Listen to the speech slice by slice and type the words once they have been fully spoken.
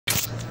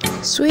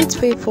Sweet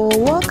people,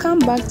 welcome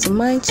back to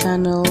my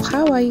channel.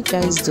 How are you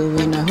guys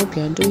doing? I hope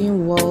you are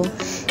doing well,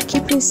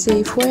 keeping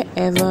safe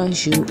wherever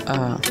you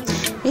are.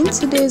 In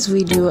today's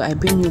video, I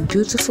bring you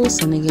beautiful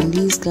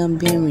Senegalese,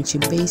 Gambian, Richie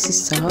Basic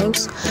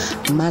styles,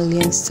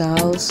 Malian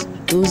styles,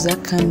 those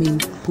that come in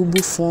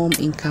bubu form,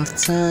 in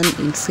kaftan,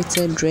 in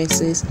fitted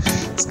dresses,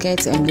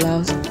 skirts and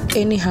blouse,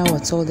 anyhow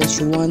at all that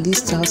you want.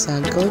 These styles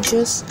are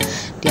gorgeous,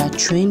 they are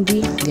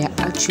trendy, they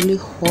are actually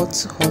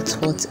hot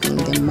in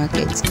the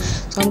market.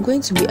 So I'm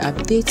going to be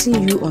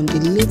updating you on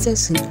the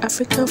latest in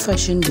African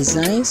fashion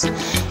designs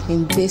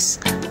in this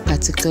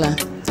particular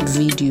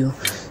video.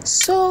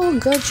 So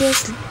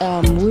gorgeous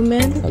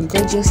women, or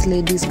gorgeous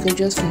ladies,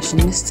 gorgeous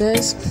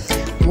fashionistas,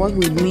 work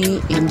with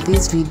me in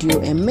this video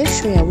and make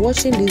sure you're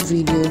watching this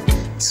video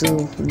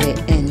to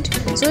the end.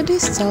 So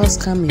these styles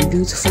come in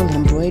beautiful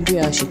embroidery,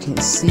 as you can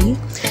see.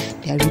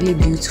 They are really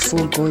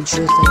beautiful, gorgeous,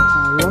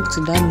 that you can rock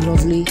to that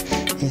lovely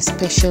and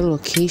special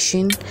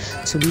occasion,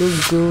 to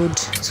look good,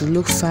 to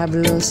look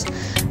fabulous,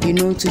 you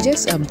know, to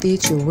just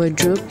update your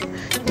wardrobe.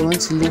 You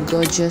want to look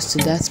gorgeous to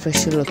that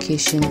special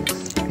occasion,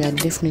 you are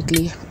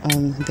definitely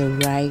on the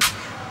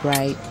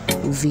right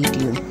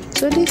video.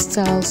 So these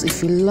styles,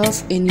 if you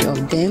love any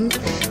of them,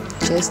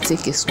 just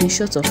take a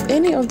screenshot of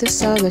any of the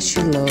styles that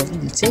you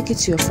love, you take it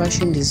to your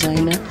fashion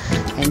designer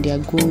and they are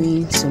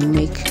going to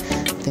make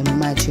the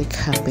magic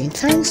happen.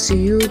 Thanks to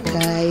you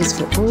guys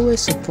for always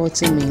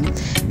supporting me.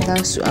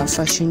 Thanks to our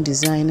fashion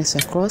designers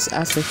across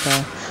Africa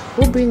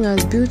who bring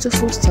us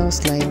beautiful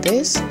styles like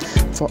this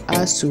for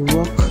us to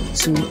rock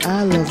to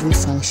our lovely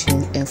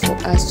functions and for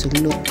us to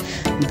look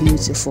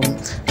beautiful.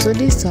 So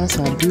these styles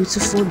are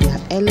beautiful, they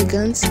are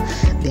elegant,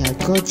 they are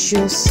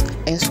gorgeous,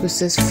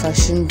 exquisite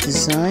fashion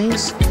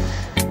designs.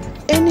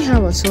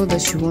 Anyhow at all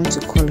that you want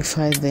to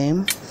qualify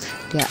them,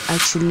 they are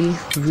actually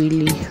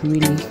really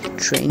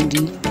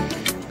trendy,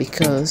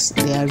 because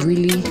they are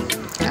really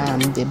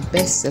the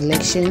best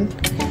selection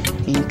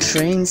in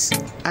trends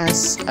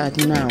as at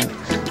now.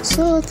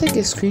 So take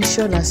a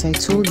screenshot, as I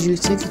told you,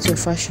 take it to your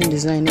fashion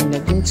designer and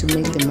they're going to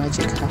make the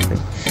magic happen.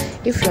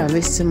 If you are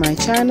visiting my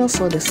channel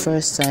for the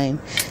first time,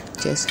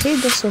 just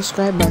hit the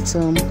subscribe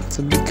button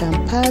to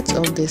become part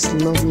of this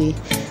lovely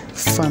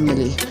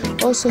family.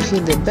 Also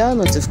hit the bell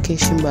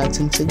notification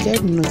button to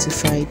get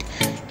notified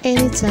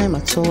anytime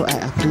at all I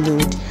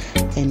upload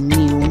a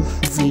new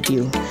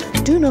video.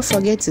 Do not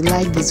forget to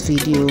like this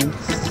video,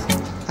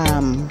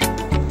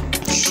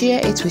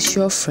 share it with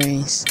your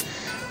friends,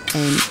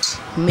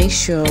 and make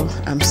sure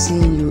I'm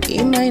seeing you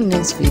in my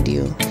next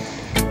video.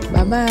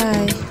 Bye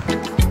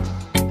bye.